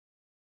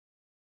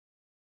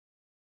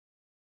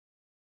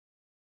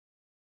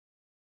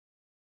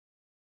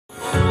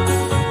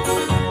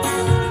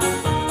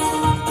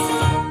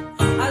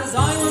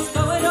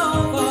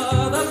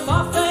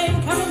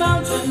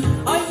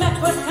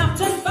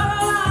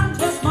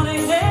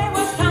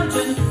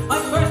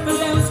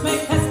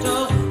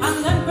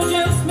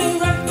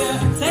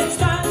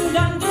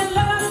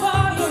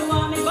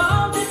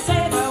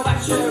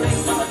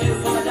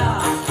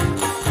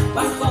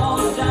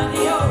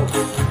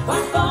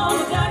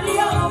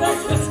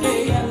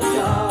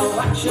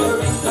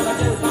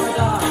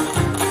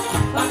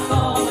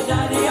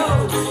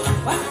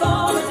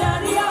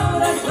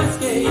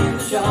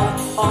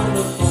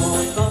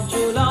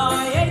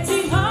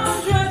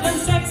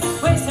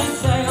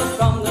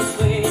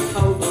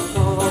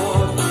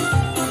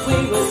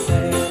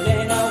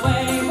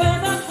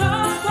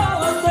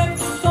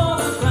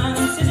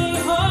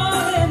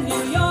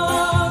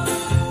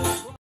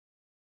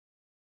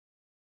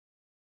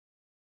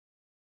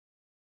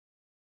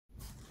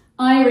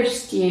Irish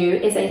Stew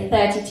is a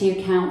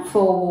 32 count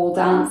 4-wall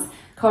dance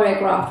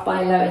choreographed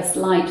by Lois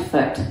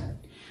Lightfoot.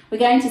 We're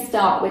going to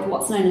start with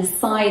what's known as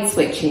side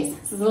switches.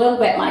 This is a little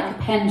bit like a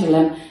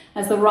pendulum.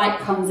 As the right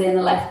comes in,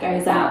 the left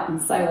goes out, and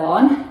so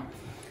on.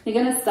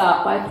 You're going to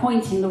start by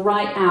pointing the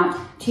right out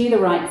to the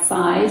right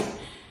side.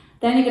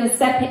 Then you're going to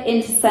step it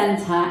into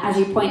centre as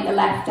you point the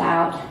left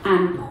out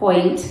and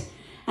point.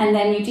 And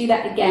then you do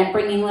that again,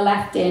 bringing the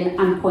left in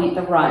and point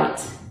the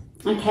right.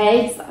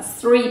 Okay, so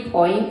that's 3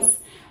 points,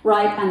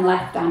 right and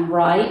left and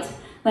right.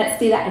 Let's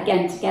do that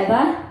again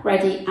together.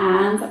 Ready,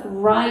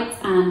 and right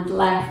and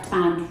left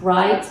and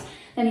right.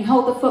 Then you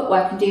hold the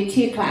footwork and do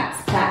 2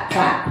 claps, clap,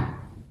 clap.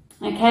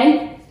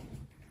 Okay,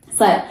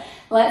 so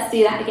let's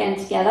do that again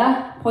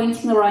together.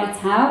 Pointing the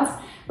right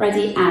out.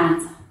 Ready,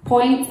 and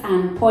point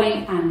and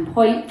point and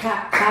point,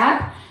 clap,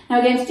 clap. Now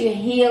we're going to do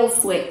heel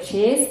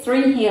switches,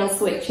 3 heel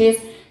switches.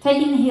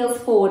 Taking the heels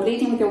forward,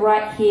 leading with your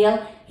right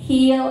heel,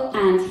 heel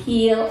and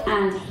heel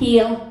and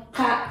heel,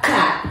 clap,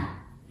 clap.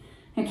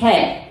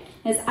 Okay,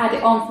 let's add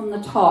it on from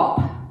the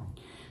top.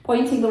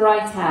 Pointing the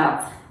right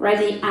out.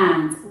 Ready,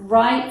 and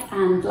right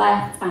and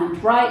left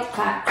and right,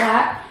 clap,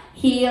 clap.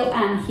 Heel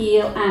and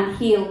heel and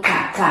heel,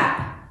 clap,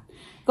 clap.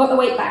 Got the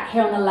weight back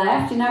here on the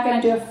left. You're now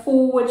going to do a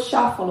forward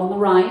shuffle on the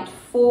right.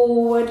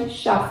 Forward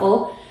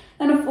shuffle,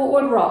 then a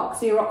forward rock.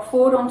 So you rock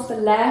forward onto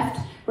the left,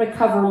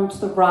 recover onto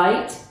the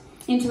right,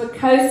 into a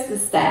coaster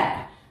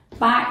step,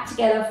 back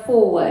together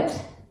forward,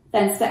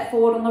 then step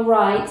forward on the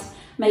right,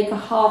 make a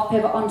half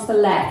pivot onto the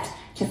left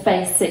to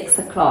face 6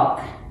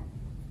 o'clock.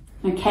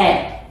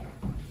 Okay,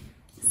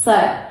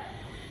 so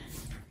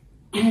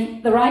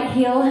the right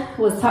heel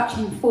was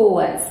touching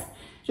forwards.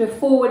 Do a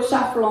forward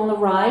shuffle on the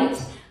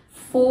right,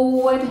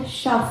 forward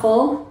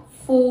shuffle,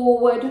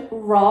 forward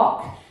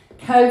rock,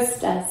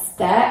 coaster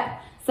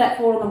step, step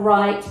forward on the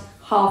right,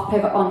 half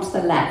pivot onto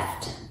the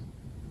left.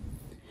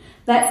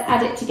 Let's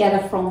add it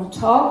together from the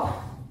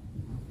top,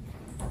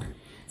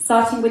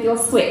 starting with your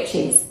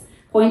switches,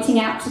 pointing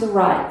out to the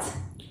right.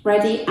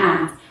 Ready,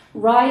 and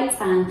right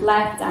and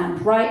left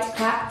and right,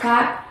 clap,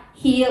 clap,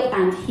 heel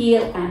and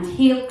heel and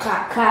heel,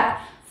 clap,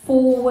 clap,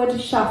 forward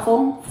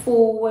shuffle,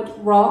 forward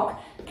rock,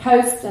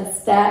 coaster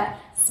step,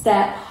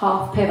 step,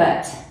 half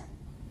pivot.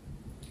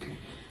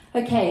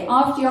 Okay,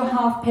 after your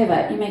half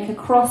pivot, you make a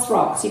cross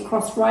rock. So you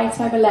cross right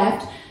over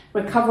left,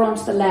 recover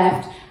onto the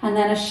left, and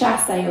then a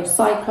chasse or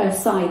side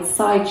close side,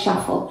 side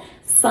shuffle,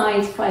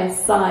 side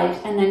close side,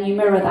 and then you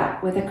mirror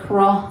that with a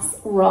cross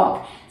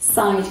rock,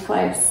 side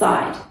close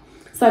side.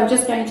 So I'm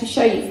just going to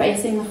show you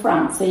facing the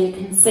front so you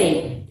can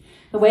see.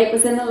 The weight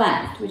was in the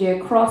left. We do a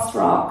cross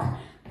rock,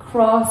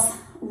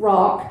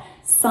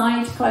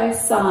 side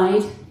close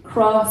side,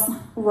 cross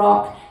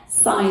rock,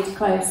 side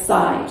close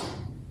side.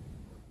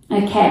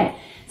 Okay.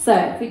 So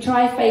if we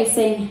try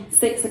facing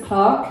 6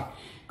 o'clock,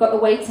 got the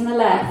weight in the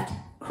left,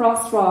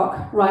 cross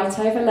rock, right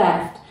over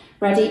left,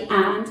 ready,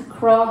 and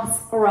cross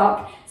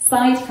rock,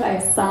 side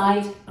close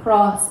side,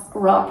 cross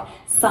rock,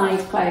 side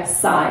close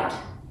side.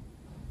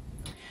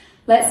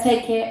 Let's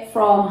take it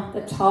from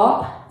the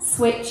top,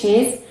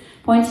 switches,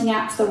 pointing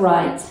out to the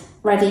right,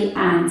 ready,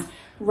 and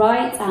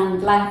right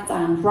and left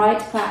and right,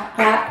 clap,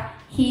 clap,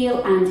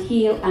 heel and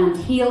heel and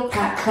heel,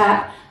 clap,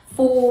 clap,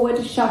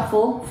 forward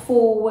shuffle,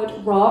 forward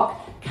rock,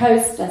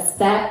 coaster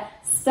step,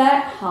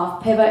 step,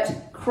 half pivot,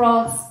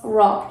 cross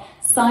rock,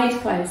 side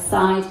close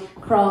side,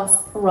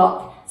 cross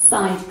rock,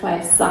 side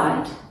close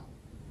side.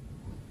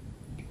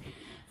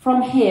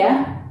 From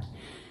here,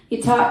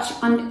 you touch,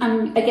 I'm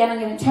going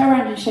to turn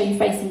around and show you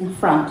facing the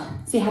front.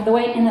 So you have the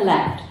weight in the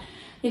left.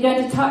 You're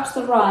going to touch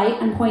the right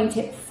and point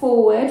it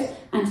forward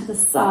and to the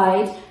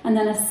side, and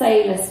then a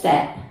sailor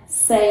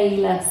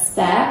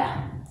step,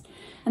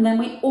 and then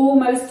we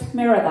almost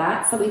mirror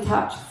that. So we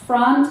touch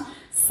front,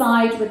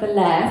 side with the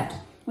left,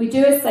 we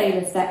do a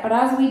sailor step, but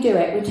as we do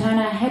it, we turn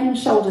our head and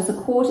shoulders a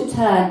quarter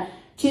turn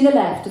to the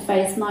left to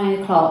face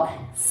 9 o'clock,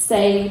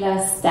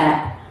 sailor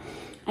step,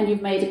 and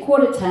you've made a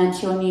quarter turn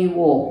to your new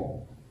wall.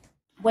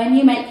 When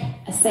you make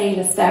a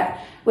sailor step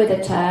with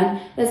a turn,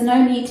 there's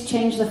no need to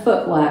change the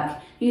footwork.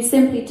 You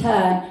simply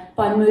turn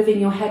by moving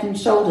your head and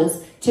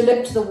shoulders to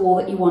look to the wall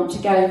that you want to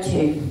go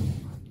to.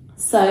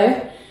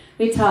 So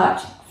we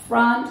touch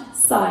front,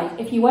 side.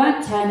 If you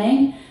weren't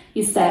turning,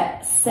 you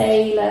step,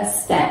 sailor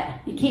step.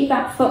 You keep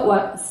that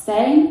footwork the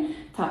same,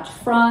 touch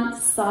front,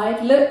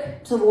 side,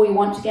 look to the wall you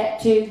want to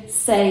get to,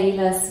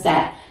 sailor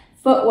step.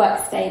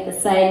 Footwork stayed the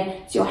same,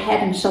 it's your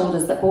head and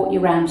shoulders that brought you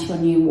round to your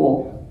new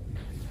wall.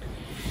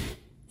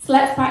 So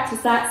let's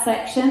practice that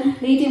section.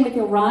 Leading with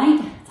your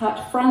right, touch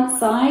front,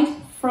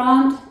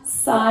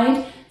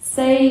 side,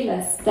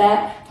 sailor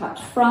step,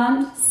 touch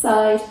front,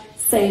 side,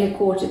 sailor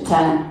quarter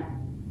turn.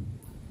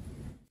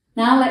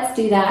 Now let's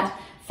do that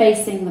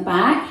facing the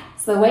back.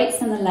 So the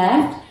weight's in the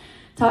left,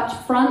 touch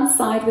front,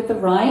 side with the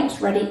right,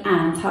 ready,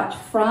 and touch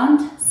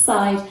front,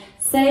 side,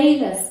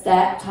 sailor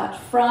step, touch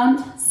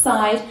front,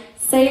 side,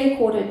 sailor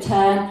quarter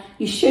turn.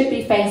 You should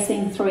be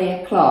facing 3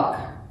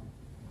 o'clock.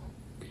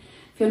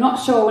 If you're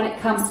not sure when it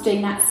comes to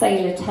doing that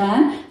sailor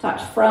turn,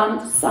 touch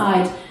front,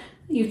 side,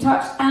 You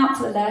touch out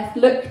to the left,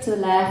 look to the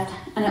left,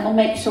 and it will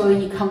make sure that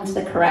you come to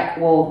the correct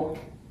wall.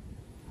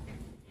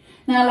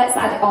 Now let's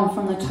add it on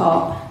from the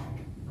top.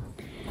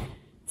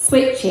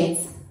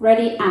 Switches,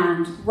 ready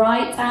and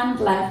right and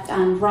left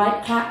and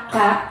right, clap,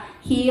 clap,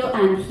 heel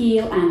and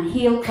heel and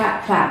heel,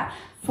 clap, clap.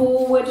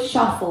 Forward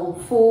shuffle,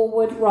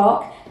 forward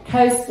rock,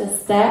 coaster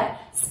step,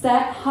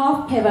 step,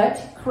 half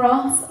pivot,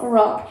 cross,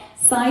 rock,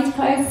 side,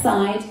 close,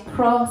 side,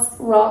 cross,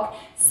 rock,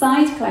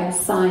 side, close,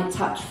 side,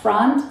 touch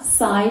front,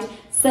 side,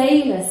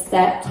 sailor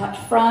step, touch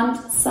front,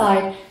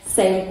 side,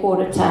 sailor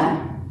quarter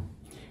turn.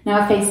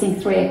 Now facing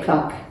 3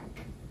 o'clock.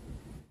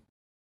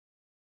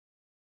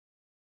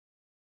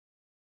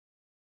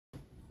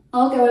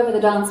 I'll go over the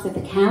dance with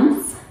the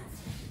counts.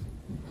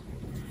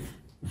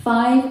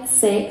 5,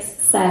 6,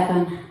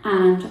 7,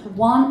 and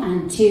 1,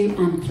 and 2,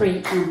 and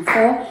 3, and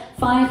 4,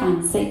 5,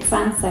 and 6,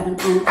 and 7,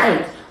 and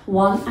 8.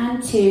 1,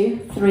 and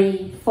 2,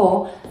 3,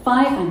 4,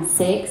 5, and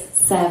 6,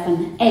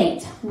 7,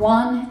 8.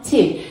 1,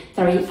 2,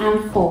 3,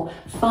 and 4,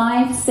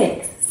 5,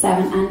 6,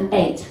 7, and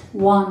 8.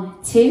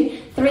 1,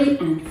 2, 3,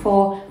 and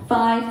 4,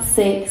 5,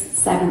 6,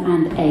 7,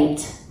 and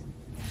 8.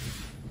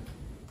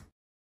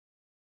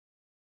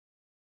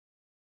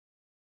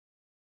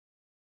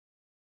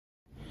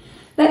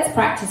 Let's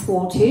practice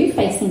wall 2,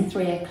 facing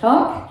 3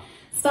 o'clock,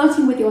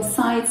 starting with your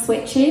side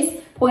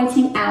switches,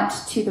 pointing out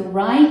to the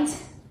right,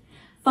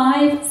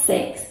 5,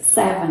 6,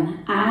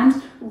 7,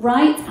 and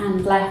right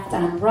and left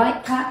and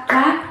right, clap,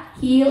 clap,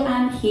 heel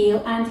and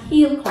heel and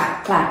heel,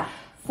 clap, clap,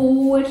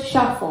 forward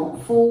shuffle,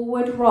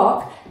 forward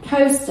rock,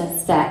 coaster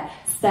step,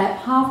 step,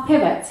 half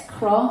pivot,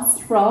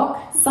 cross,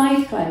 rock,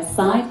 side, close,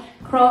 side,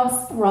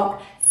 cross,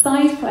 rock,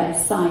 side,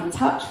 close, side,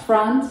 touch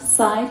front,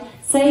 side,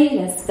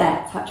 sailor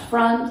step, touch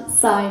front,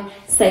 side,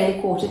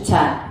 sailor quarter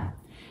turn.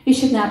 You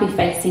should now be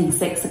facing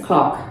 6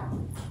 o'clock.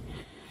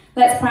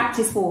 Let's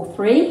practice wall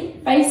 3,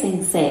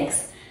 facing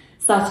 6,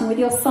 starting with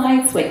your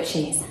side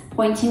switches,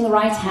 pointing the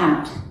right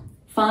out.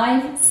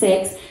 5,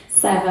 6,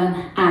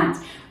 7, and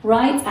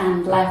right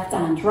and left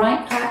and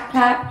right, clap,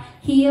 clap,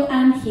 heel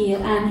and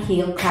heel and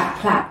heel, clap,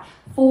 clap.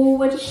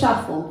 Forward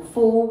shuffle,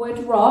 forward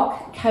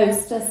rock,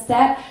 coaster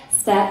step,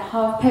 step,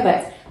 half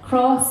pivot,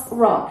 cross,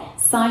 rock,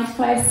 side,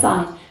 close,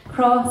 side,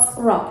 cross,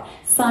 rock,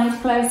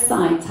 side, close,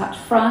 side, touch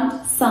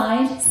front,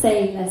 side,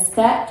 sailor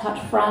step,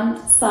 touch front,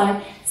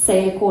 side,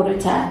 sailor quarter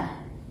turn.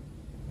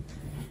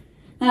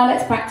 Now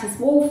let's practice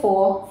wall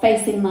 4,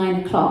 facing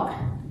 9 o'clock.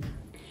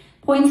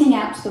 Pointing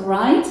out to the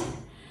right,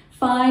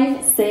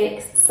 5,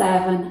 6,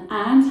 7,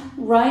 and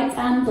right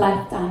and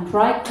left and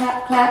right,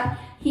 clap, clap,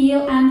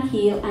 heel and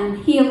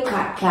heel,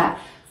 clap, clap.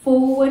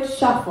 Forward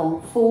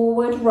shuffle,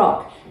 forward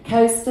rock,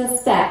 coaster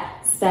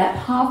step, step,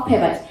 half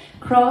pivot,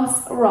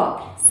 cross,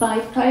 rock,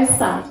 side, close,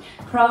 side,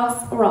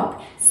 cross,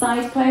 rock,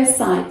 side, close,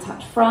 side,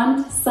 touch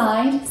front,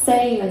 side,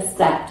 sailor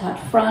step, touch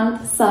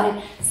front,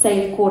 side,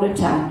 sailor quarter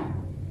turn.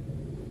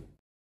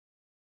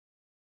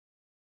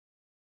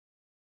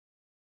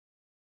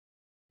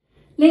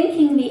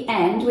 Linking the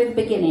end with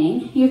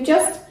beginning, you've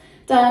just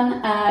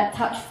done a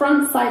touch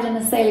front, side and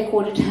a sailor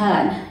quarter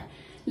turn,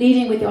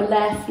 leading with your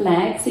left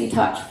leg, so you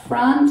touch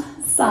front,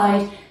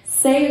 side,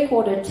 sailor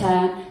quarter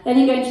turn, then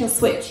you go into your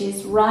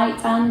switches, right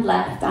and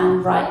left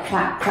and right,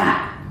 clap,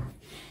 clap.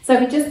 So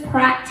if you just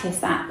practice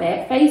that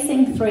bit,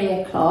 facing 3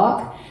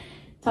 o'clock,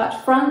 touch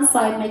front,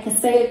 side, make a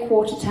sailor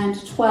quarter turn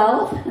to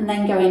 12, and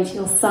then go into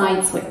your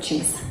side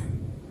switches.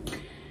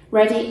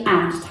 Ready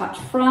and touch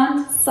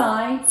front,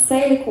 side,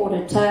 sailor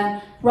quarter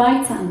turn,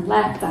 right and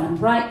left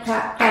and right,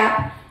 clap,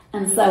 clap,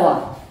 and so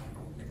on.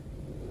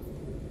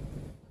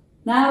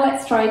 Now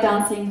let's try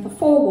dancing the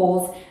 4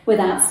 walls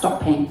without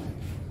stopping.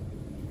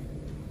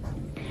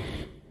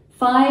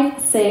 5,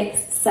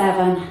 6,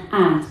 7,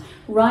 and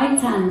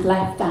right and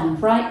left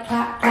and right,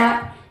 clap,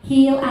 clap,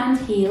 heel and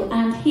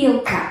heel,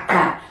 clap,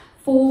 clap.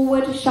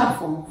 Forward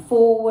shuffle,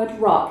 forward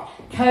rock,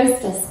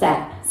 coaster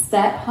step,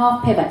 step,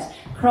 half pivot,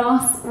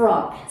 cross,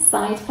 rock,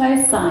 side,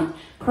 close, side,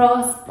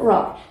 cross,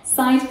 rock,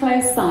 side,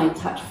 close, side,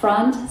 touch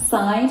front,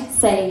 side,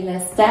 sailor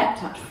step,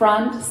 touch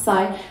front,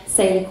 side,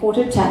 sailor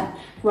quarter turn.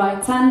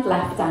 Right and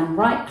left and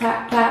right,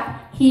 clap,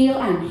 clap, heel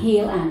and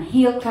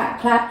heel,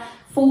 clap, clap.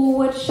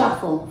 Forward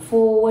shuffle,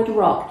 forward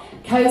rock,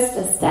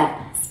 coaster step,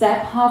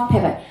 step, half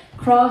pivot,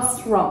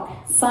 cross,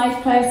 rock,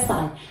 side, close,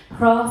 side,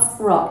 cross,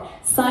 rock,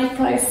 side,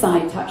 close,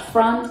 side, touch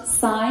front,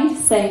 side,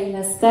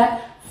 sailor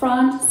step,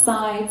 front,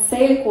 side,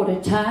 sailor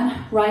quarter turn,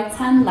 right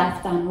and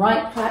left and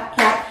right, clap,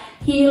 clap,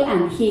 heel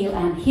and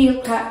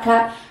heel, clap,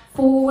 clap.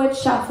 Forward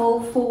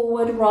shuffle,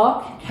 forward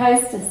rock,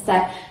 coaster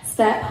step,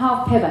 step,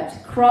 half pivot,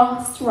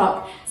 cross,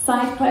 rock,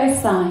 side,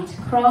 close, side,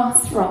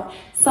 cross, rock,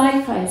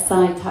 side, close,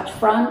 side, touch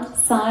front,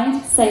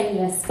 side,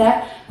 sailor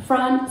step,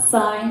 front,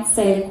 side,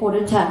 sailor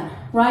quarter turn.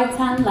 Right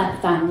and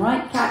left and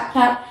right, clap,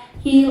 clap,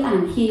 heel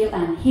and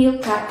heel,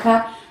 clap,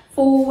 clap.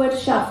 Forward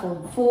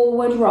shuffle,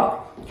 forward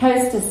rock,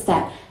 coaster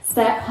step,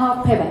 step,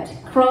 half pivot,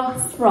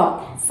 cross,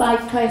 rock, side,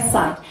 close,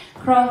 side,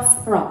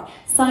 cross, rock,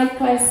 side,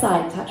 close,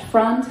 side, touch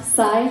front,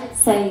 side,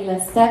 sailor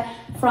step,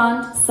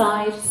 front,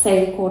 side,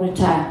 sailor quarter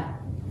turn.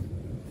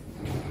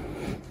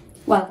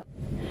 Well,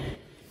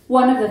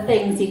 One of the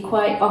things you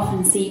quite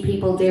often see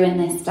people do in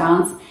this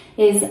dance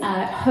is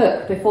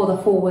hook before the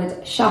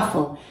forward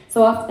shuffle.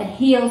 So after the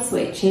heel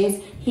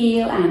switches,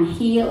 heel and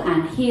heel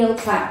and heel,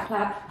 clap,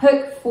 clap,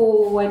 hook,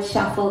 forward,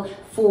 shuffle,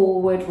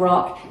 forward,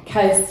 rock,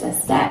 coaster,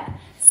 step.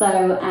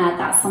 So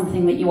that's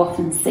something that you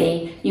often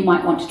see. You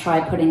might want to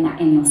try putting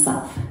that in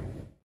yourself.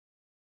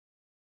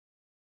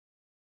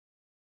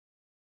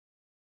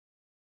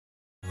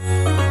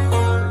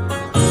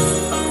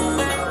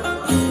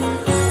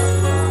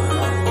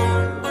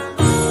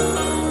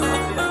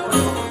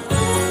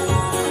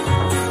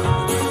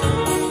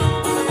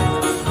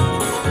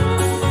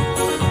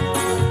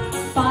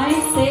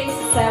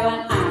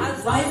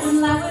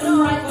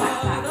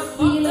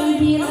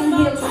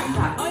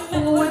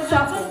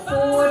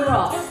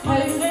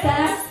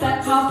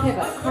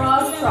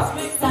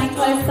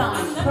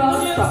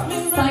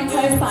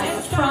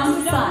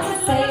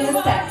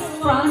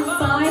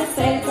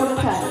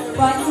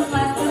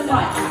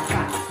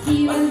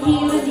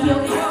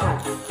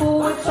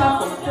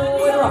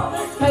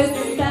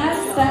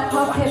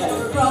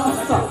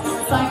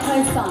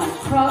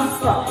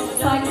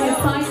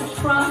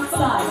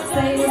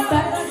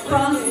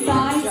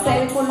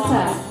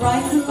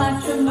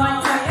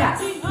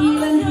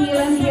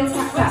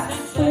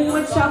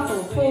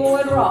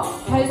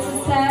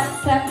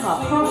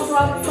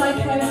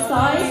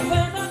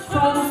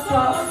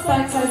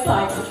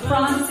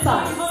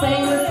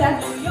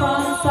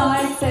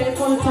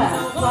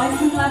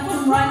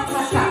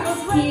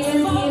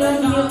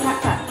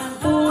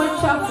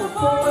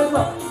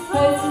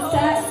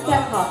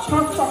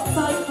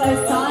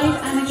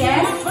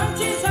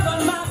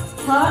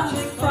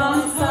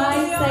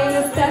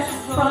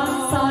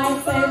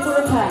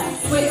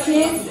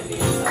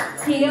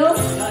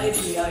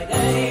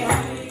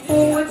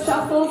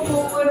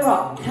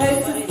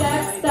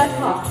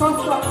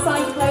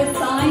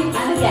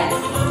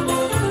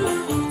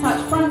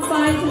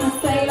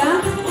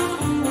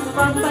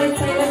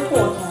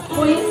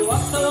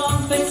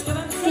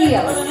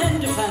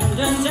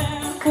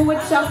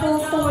 Forward shuffle,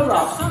 forward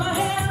rock.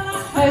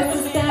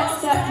 Coaster step,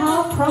 step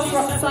half, cross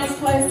rock side,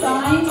 close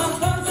side.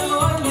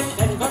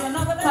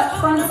 Touch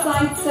front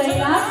side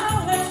sailor.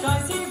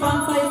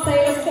 Front side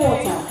sailor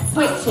quarter.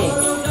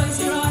 Switches.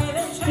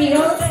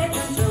 Heels.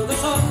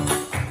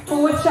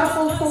 Forward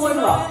shuffle, forward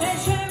rock.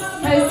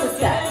 Coaster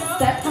step,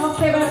 step half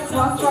pivot,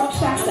 cross rock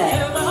chassé.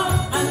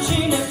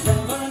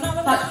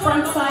 Touch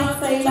front side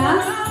sailor.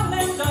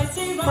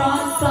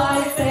 Front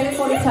side sailor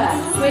quarter turn.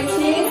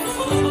 Switches.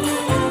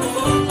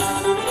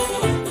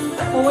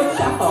 Forward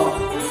shuffle.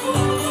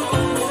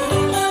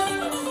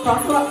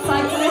 Cross rock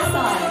side to left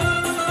side.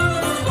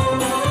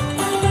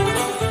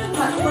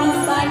 Touch front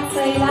side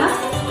sailor.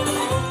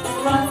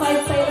 Front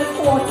side sailor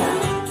quarter.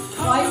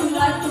 Right and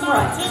left and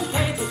right.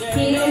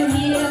 Heel and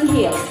heel and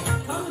heel.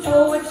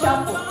 Forward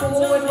shuffle,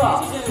 forward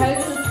rock.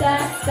 Coaster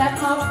step, step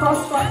half,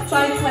 cross rock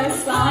side, close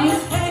side.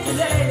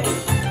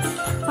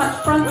 Touch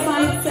front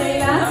side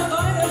sailor.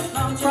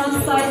 Front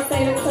side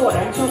sailor quarter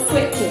until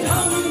switches.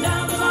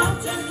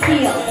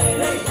 Heel.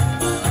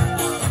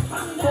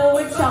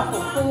 Forward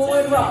shuffle,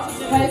 forward rock,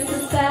 coaster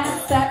step,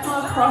 step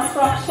half, cross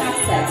rock,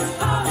 chassé.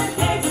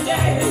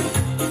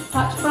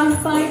 Touch front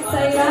side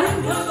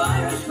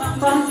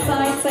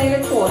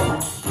sailor quarter.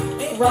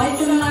 Right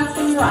and left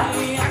and right.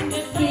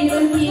 Heel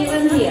and heel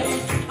and heel.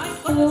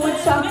 Forward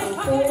shuffle,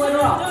 forward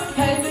rock,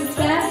 coaster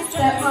step,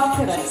 step half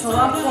pivot,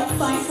 cross rock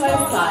side,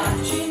 close side.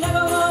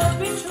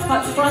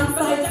 Touch front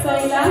side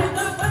sailor.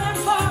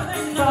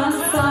 Front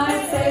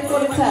side sailor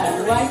quarter turn.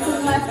 Right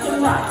and left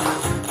and right.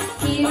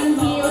 Heel and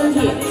heel and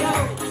heel.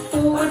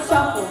 Forward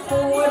shuffle,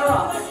 forward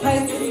rock.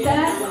 Coaster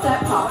step,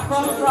 step half,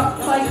 cross rock,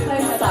 side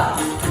close side.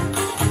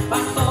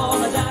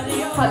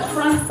 Touch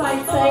front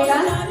side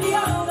sailor.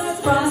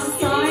 Front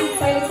side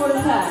sailor quarter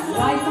turn.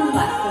 Right and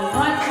left and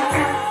right